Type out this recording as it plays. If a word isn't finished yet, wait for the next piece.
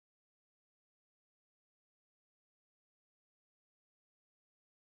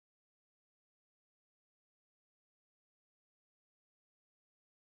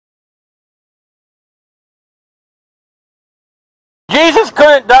Jesus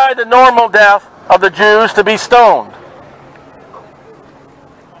couldn't die the normal death of the Jews to be stoned.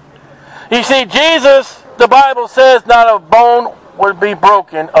 You see, Jesus, the Bible says, not a bone would be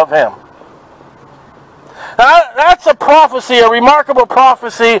broken of him. Now, that's a prophecy, a remarkable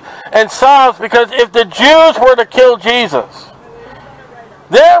prophecy in Psalms, because if the Jews were to kill Jesus,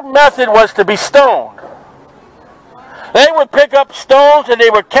 their method was to be stoned. They would pick up stones and they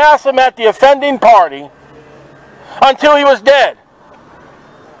would cast them at the offending party until he was dead.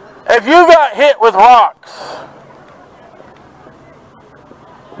 If you got hit with rocks,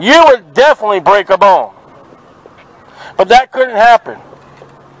 you would definitely break a bone. But that couldn't happen.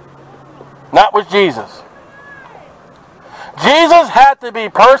 Not with Jesus. Jesus had to be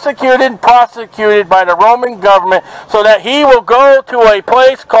persecuted and prosecuted by the Roman government so that he will go to a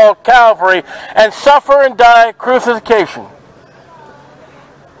place called Calvary and suffer and die crucifixion.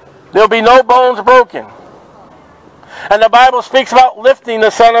 There will be no bones broken. And the Bible speaks about lifting the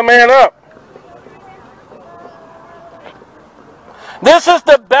Son of Man up. This is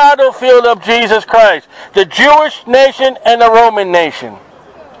the battlefield of Jesus Christ, the Jewish nation and the Roman nation.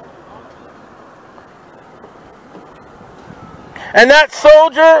 And that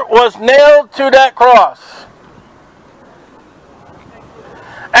soldier was nailed to that cross.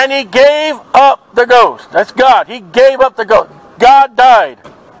 And he gave up the ghost. That's God. He gave up the ghost. God died.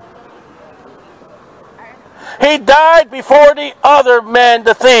 He died before the other men,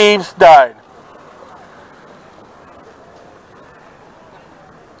 the thieves, died.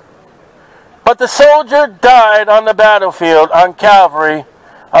 But the soldier died on the battlefield on Calvary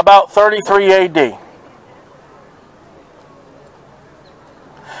about 33 AD.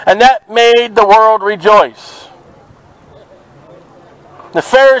 And that made the world rejoice. The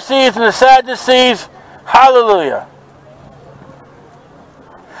Pharisees and the Sadducees, hallelujah.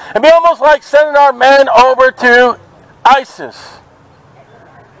 It'd be almost like sending our men over to ISIS.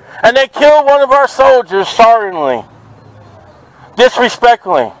 And they kill one of our soldiers sorrowingly,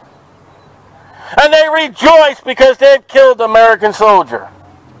 disrespectfully. And they rejoice because they've killed the American soldier.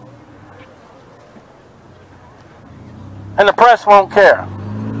 And the press won't care.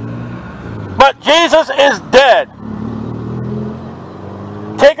 But Jesus is dead.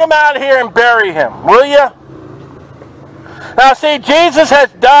 Take him out of here and bury him, will you? Now see, Jesus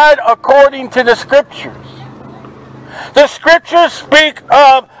has died according to the Scriptures. The Scriptures speak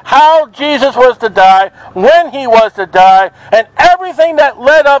of how Jesus was to die, when he was to die, and everything that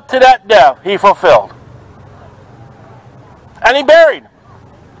led up to that death he fulfilled. And he buried.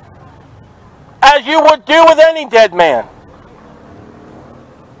 As you would do with any dead man.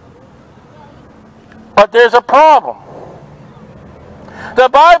 But there's a problem. The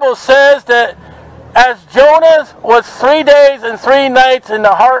Bible says that as Jonah was 3 days and 3 nights in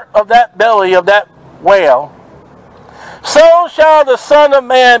the heart of that belly of that whale, so shall the Son of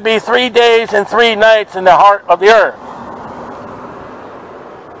Man be 3 days and 3 nights in the heart of the earth.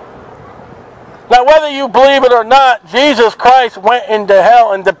 Now, whether you believe it or not, Jesus Christ went into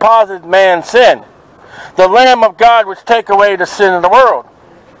hell and deposited man's sin. The Lamb of God which take away the sin of the world.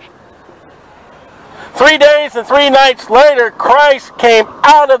 3 days and 3 nights later, Christ came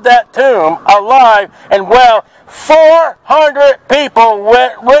out of that tomb alive and well. 400 people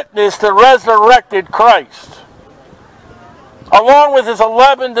witnessed the resurrected Christ, along with his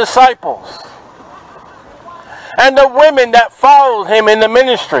 11 disciples and the women that followed him in the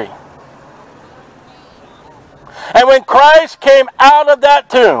ministry. And when Christ came out of that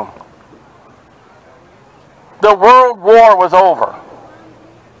tomb, the world war was over.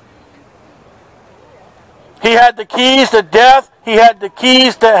 He had the keys to death. He had the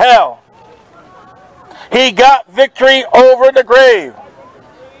keys to hell. He got victory over the grave.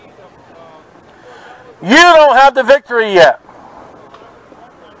 You don't have the victory yet.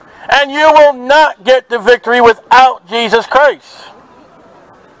 And you will not get the victory without Jesus Christ.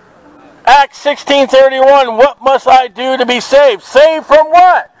 Acts 16:31, what must I do to be saved? Saved from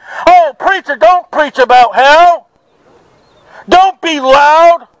what? Oh, preacher, don't preach about hell. Don't be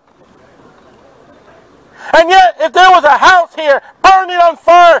loud. And yet, if there was a house here burning on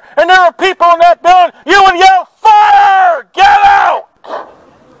fire and there were people in that building, you would yell, fire! Get out!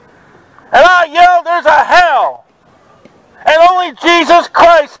 And I yell, there's a hell. And only Jesus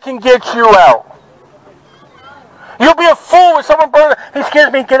Christ can get you out. You'll be a fool when someone burns. Hey,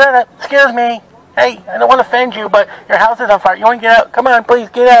 excuse me, get out. Excuse me. Hey, I don't want to offend you, but your house is on fire. You want to get out? Come on, please,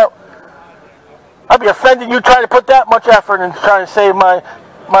 get out. I'd be offended you try to put that much effort into trying to save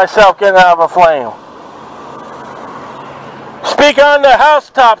myself getting out of a flame. Speak on the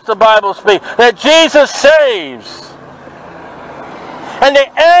housetops, the Bible speaks, that Jesus saves. And the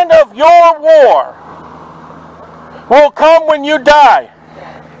end of your war will come when you die.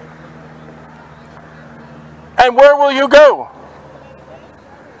 And where will you go?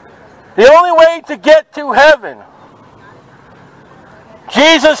 The only way to get to heaven,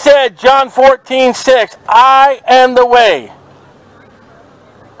 Jesus said, John 14:6, I am the way.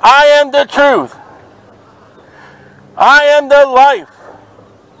 I am the truth. I am the life.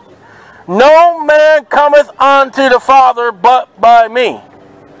 No man cometh unto the Father but by me.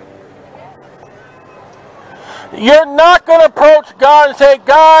 You're not going to approach God and say,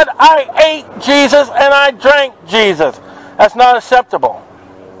 God, I ate Jesus and I drank Jesus. That's not acceptable.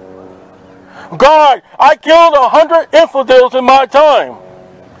 God, I killed 100 infidels in my time.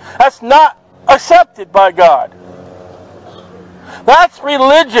 That's not accepted by God. That's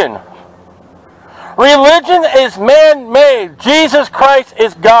religion. Religion is man-made. Jesus Christ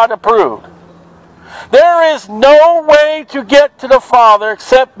is God-approved. There is no way to get to the Father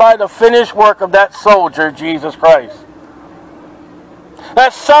except by the finished work of that soldier, Jesus Christ,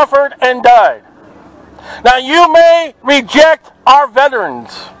 that suffered and died. Now, you may reject our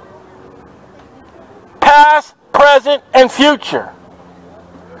veterans, past, present, and future.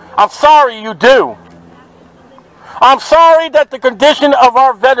 I'm sorry you do. I'm sorry that the condition of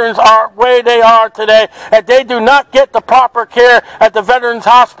our veterans are the way they are today, that they do not get the proper care at the Veterans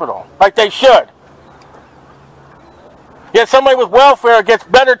Hospital like they should. Yet somebody with welfare gets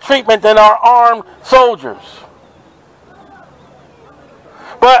better treatment than our armed soldiers.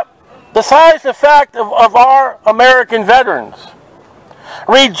 But besides the fact of our American veterans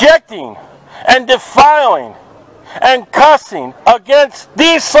rejecting and defiling and cussing against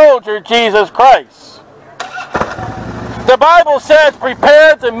the soldier, Jesus Christ, the Bible says,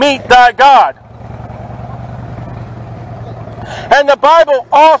 prepare to meet thy God. And the Bible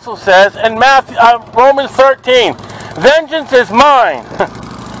also says in Romans 13, vengeance is mine.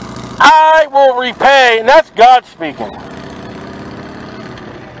 I will repay. And that's God speaking.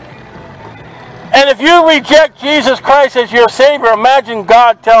 And if you reject Jesus Christ as your Savior, imagine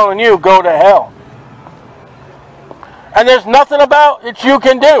God telling you, go to hell. And there's nothing about it you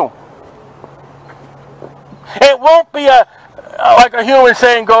can do. It won't be like a human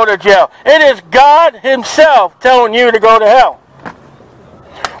saying go to jail. It is God himself telling you to go to hell.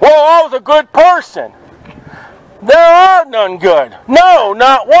 Well, I was a good person. There are none good. No,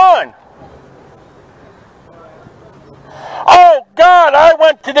 not one. Oh, God, I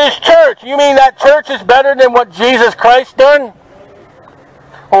went to this church. You mean that church is better than what Jesus Christ done?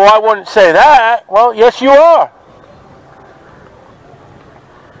 Oh, I wouldn't say that. Well, yes, you are.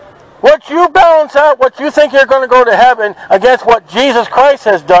 What you balance out, what you think you're going to go to heaven against what Jesus Christ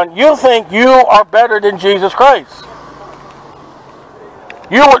has done, you think you are better than Jesus Christ.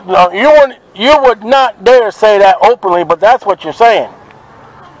 You would not dare say that openly, but that's what you're saying.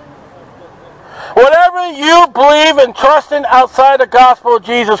 Whatever you believe and trust in outside the gospel of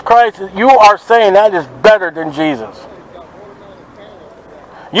Jesus Christ, you are saying that is better than Jesus.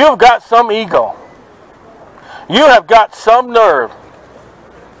 You've got some ego. You have got some nerve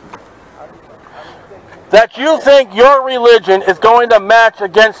that you think your religion is going to match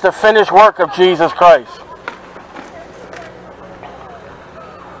against the finished work of Jesus Christ.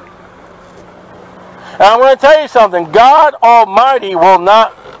 And I'm going to tell you something. God Almighty will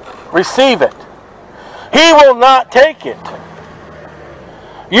not receive it. He will not take it.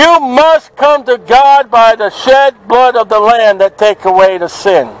 You must come to God by the shed blood of the Lamb that take away the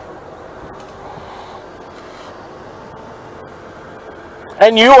sin.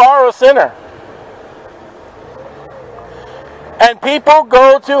 And you are a sinner. And people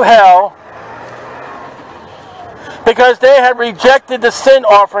go to hell because they have rejected the sin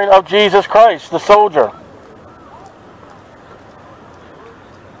offering of Jesus Christ, the soldier.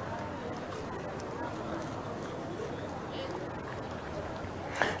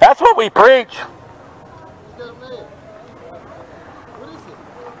 That's what we preach.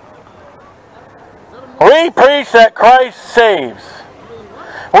 We preach that Christ saves.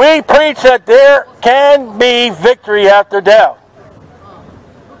 We preach that there can be victory after death.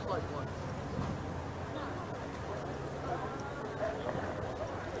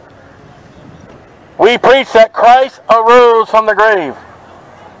 We preach that Christ arose from the grave.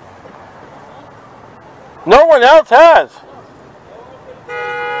 No one else has.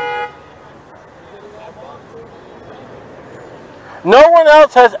 No one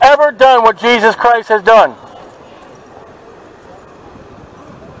else has ever done what Jesus Christ has done.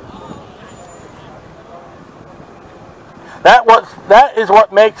 That is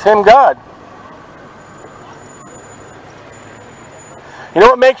what makes him God. You know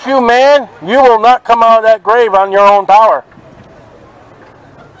what makes you man? You will not come out of that grave on your own power.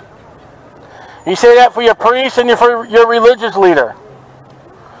 You say that for your priest and for your religious leader.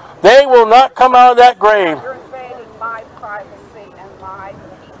 They will not come out of that grave. You're invading my privacy and my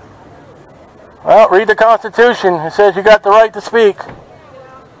peace. Well, read the Constitution. It says you got the right to speak.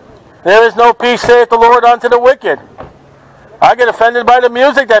 There is no peace, saith the Lord, unto the wicked. I get offended by the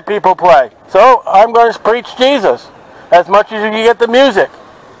music that people play. So I'm going to preach Jesus as much as you get the music.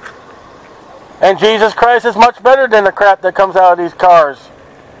 And Jesus Christ is much better than the crap that comes out of these cars.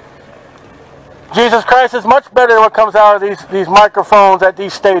 Jesus Christ is much better than what comes out of these microphones at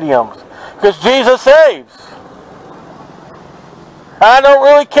these stadiums. Because Jesus saves. I don't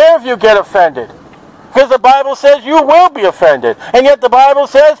really care if you get offended. Because the Bible says you will be offended. And yet the Bible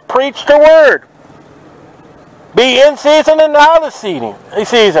says, preach the word. Be in season and out of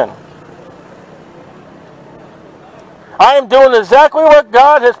season. I am doing exactly what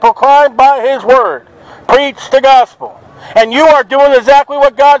God has proclaimed by His word. Preach the gospel. And you are doing exactly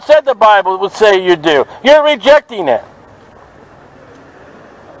what God said the Bible would say you do. You're rejecting it.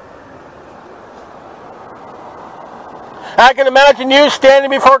 I can imagine you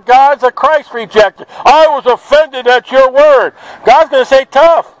standing before God as a Christ rejecter. I was offended at your word. God's going to say,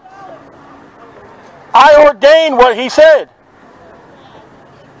 tough. I ordained what He said.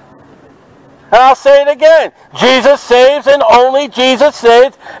 And I'll say it again. Jesus saves and only Jesus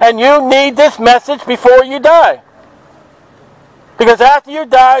saves. And you need this message before you die. Because after you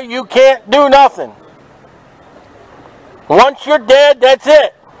die, you can't do nothing. Once you're dead, that's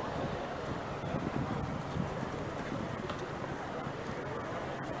it.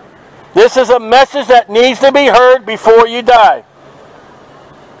 This is a message that needs to be heard before you die.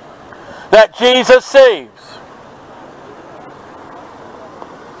 That Jesus saves.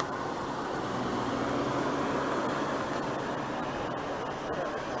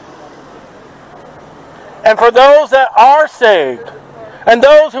 And for those that are saved, and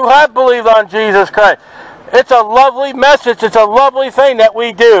those who have believed on Jesus Christ, it's a lovely message, it's a lovely thing that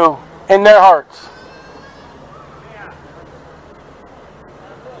we do in their hearts.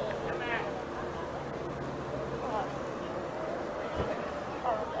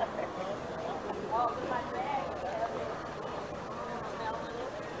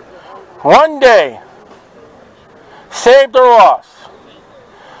 One day, saved or lost,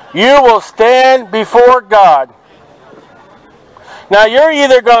 you will stand before God. Now you're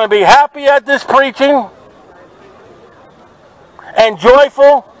either going to be happy at this preaching and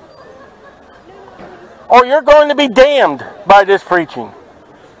joyful, or you're going to be damned by this preaching.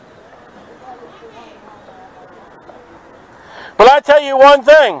 But I tell you one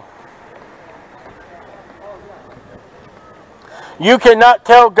thing. You cannot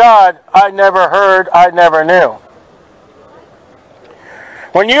tell God, I never heard, I never knew.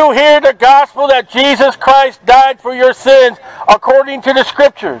 When you hear the gospel that Jesus Christ died for your sins according to the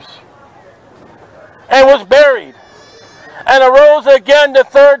Scriptures, and was buried, and arose again the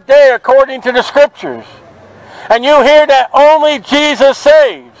third day according to the Scriptures, and you hear that only Jesus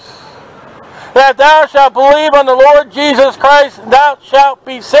saves, that thou shalt believe on the Lord Jesus Christ, thou shalt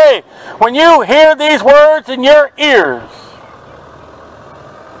be saved. When you hear these words in your ears,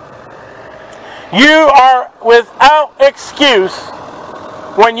 you are without excuse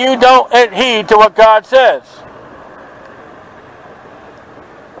when you don't heed to what God says.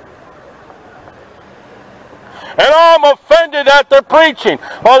 And I'm offended at their preaching.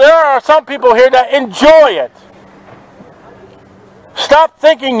 Well, there are some people here that enjoy it. Stop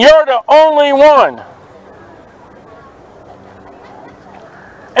thinking you're the only one.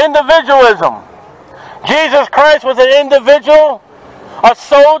 Individualism. Jesus Christ was an individual, a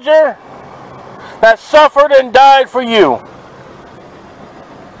soldier that suffered and died for you.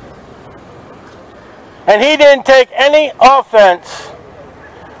 And He didn't take any offense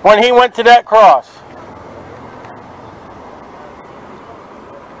when He went to that cross.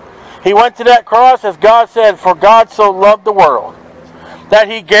 He went to that cross as God said, for God so loved the world, that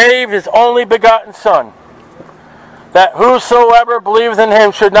He gave His only begotten Son, that whosoever believes in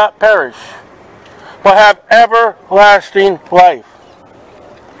Him should not perish, but have everlasting life.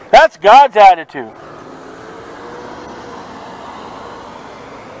 That's God's attitude.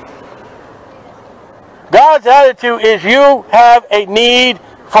 God's attitude is, you have a need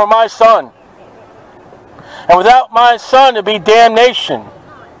for my Son. And without my Son, it'd be damnation,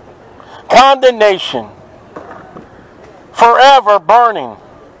 condemnation, forever burning.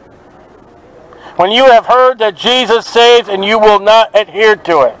 When you have heard that Jesus saves and you will not adhere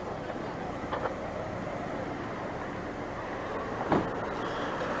to it.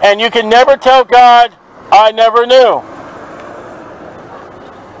 And you can never tell God, I never knew.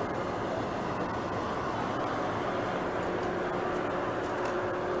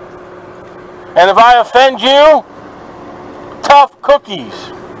 And if I offend you, tough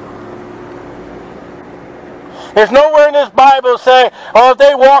cookies. There's nowhere in this Bible say, oh, if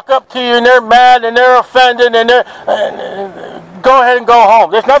they walk up to you and they're mad and they're offended and they're, go ahead and go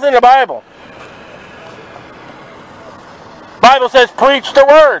home. There's nothing in the Bible. The Bible says preach the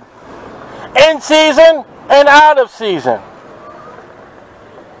word. In season and out of season.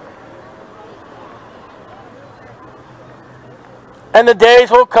 And the days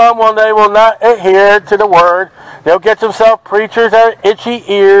will come when they will not adhere to the word. They'll get themselves preachers that are itchy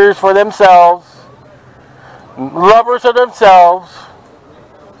ears for themselves. Lovers of themselves.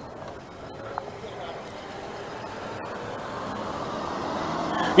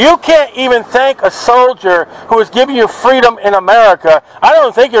 You can't even thank a soldier who is giving you freedom in America. I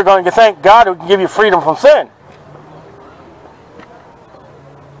don't think you're going to thank God who can give you freedom from sin.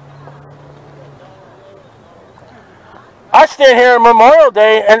 I stand here on Memorial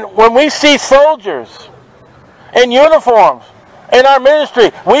Day, and when we see soldiers in uniforms in our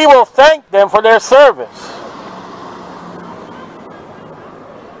ministry, we will thank them for their service.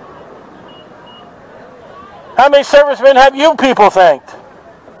 How many servicemen have you people thanked?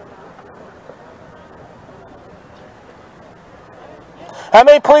 How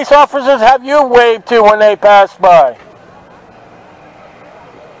many police officers have you waved to when they pass by?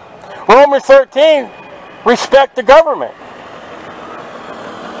 Romans 13, respect the government.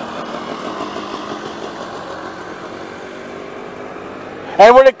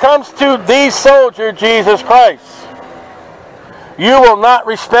 And when it comes to the soldier, Jesus Christ, you will not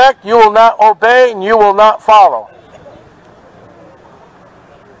respect, you will not obey, and you will not follow.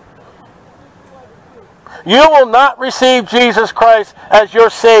 You will not receive Jesus Christ as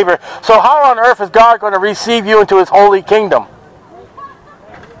your Savior. So how on earth is God going to receive you into His holy kingdom?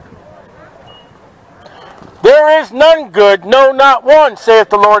 There is none good, no, not one, saith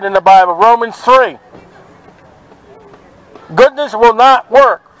the Lord in the Bible. Romans 3. Goodness will not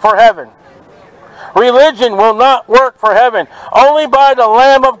work for heaven. Religion will not work for heaven. Only by the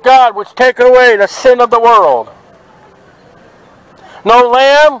Lamb of God, which taketh away the sin of the world. No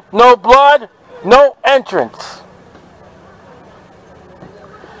lamb, no blood, no entrance.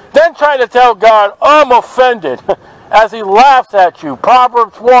 Then try to tell God, I'm offended, as He laughs at you.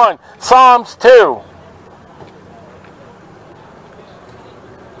 Proverbs 1, Psalms 2.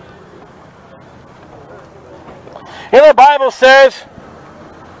 And the Bible says,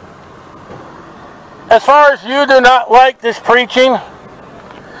 as far as you do not like this preaching,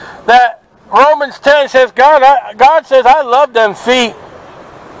 that Romans 10 says, God says, I love them feet.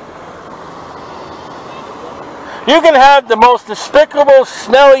 You can have the most despicable,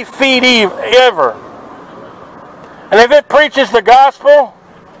 smelly feet ever. And if it preaches the gospel,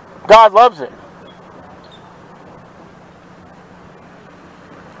 God loves it.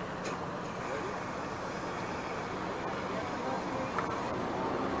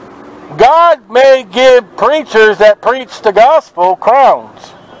 God may give preachers that preach the gospel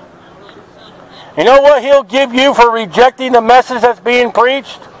crowns. You know what He'll give you for rejecting the message that's being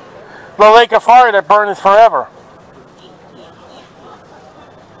preached? The lake of fire that burneth forever.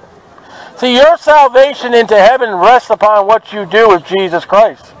 See, your salvation into heaven rests upon what you do with Jesus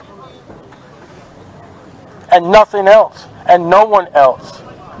Christ. And nothing else. And no one else.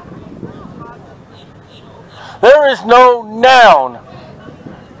 There is no noun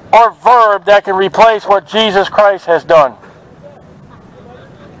or verb that can replace what Jesus Christ has done.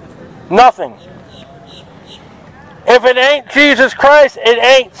 Nothing. If it ain't Jesus Christ, it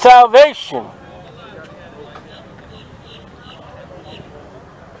ain't salvation.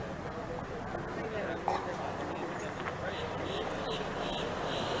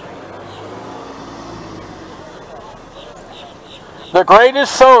 The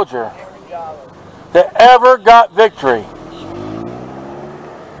greatest soldier that ever got victory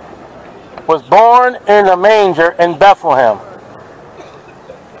was born in a manger in Bethlehem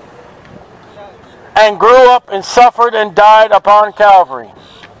and grew up and suffered and died upon Calvary.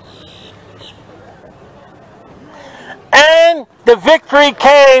 And the victory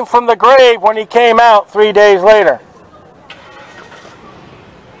came from the grave when He came out 3 days later.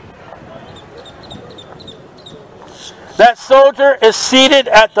 That soldier is seated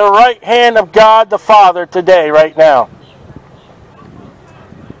at the right hand of God the Father today, right now.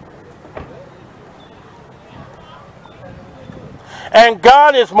 And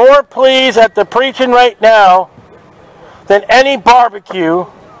God is more pleased at the preaching right now than any barbecue,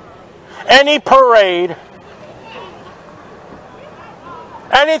 any parade,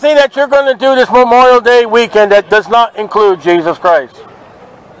 anything that you're going to do this Memorial Day weekend that does not include Jesus Christ.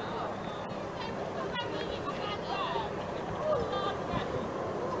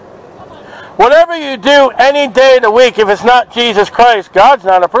 Whatever you do any day of the week, if it's not Jesus Christ, God's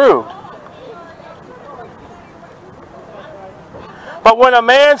not approved. But when a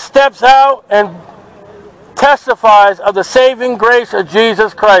man steps out and testifies of the saving grace of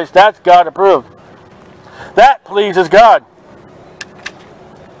Jesus Christ, that's God approved. That pleases God.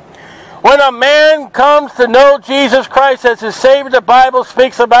 When a man comes to know Jesus Christ as his Savior, the Bible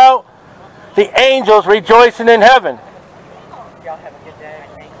speaks about the angels rejoicing in heaven. Y'all have a good day.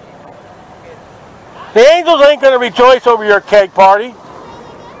 Thank you. The angels ain't going to rejoice over your keg party.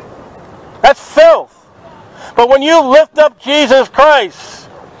 That's filth. But when you lift up Jesus Christ,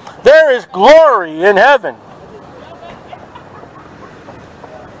 there is glory in heaven.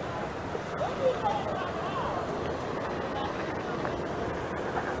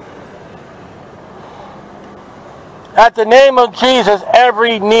 At the name of Jesus,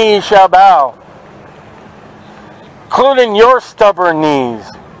 every knee shall bow, including your stubborn knees.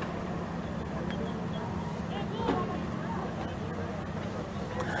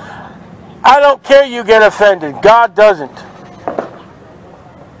 I don't care you get offended. God doesn't.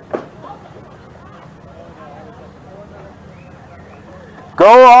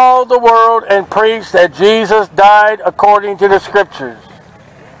 Go all the world and preach that Jesus died according to the Scriptures,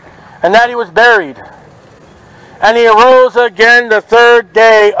 and that he was buried, and he arose again the third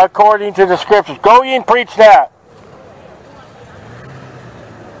day according to the Scriptures. Go ye and preach that.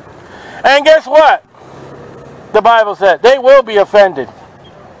 And guess what? The Bible said they will be offended.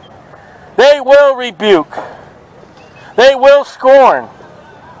 They will rebuke. They will scorn.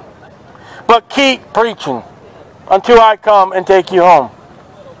 But keep preaching until I come and take you home.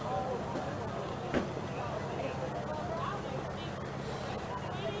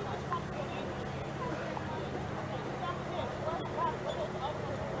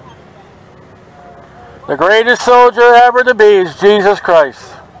 The greatest soldier ever to be is Jesus Christ.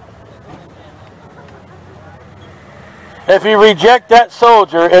 If you reject that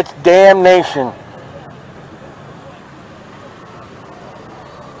soldier, it's damnation.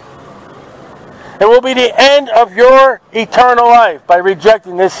 It will be the end of your eternal life by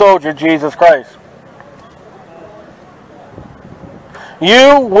rejecting this soldier, Jesus Christ.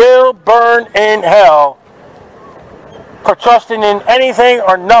 You will burn in hell for trusting in anything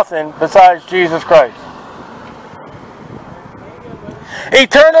or nothing besides Jesus Christ.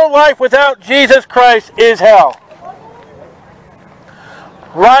 Eternal life without Jesus Christ is hell.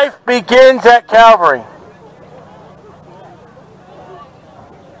 Life begins at Calvary.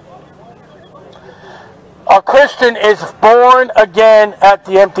 A Christian is born again at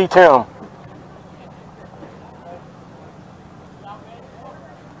the empty tomb.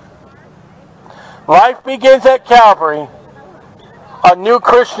 Life begins at Calvary. A new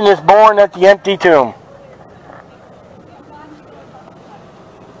Christian is born at the empty tomb.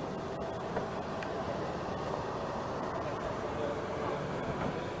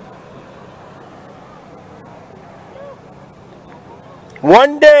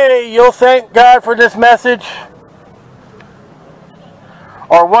 One day you'll thank God for this message,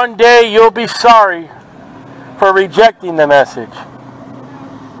 or one day you'll be sorry for rejecting the message.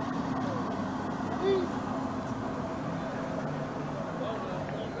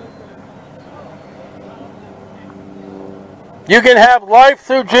 You can have life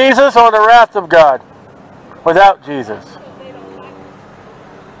through Jesus or the wrath of God without Jesus.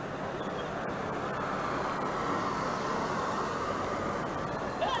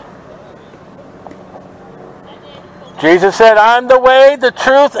 Jesus said, I'm the way, the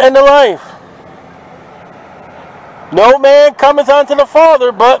truth, and the life. No man cometh unto the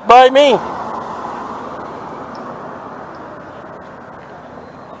Father but by me.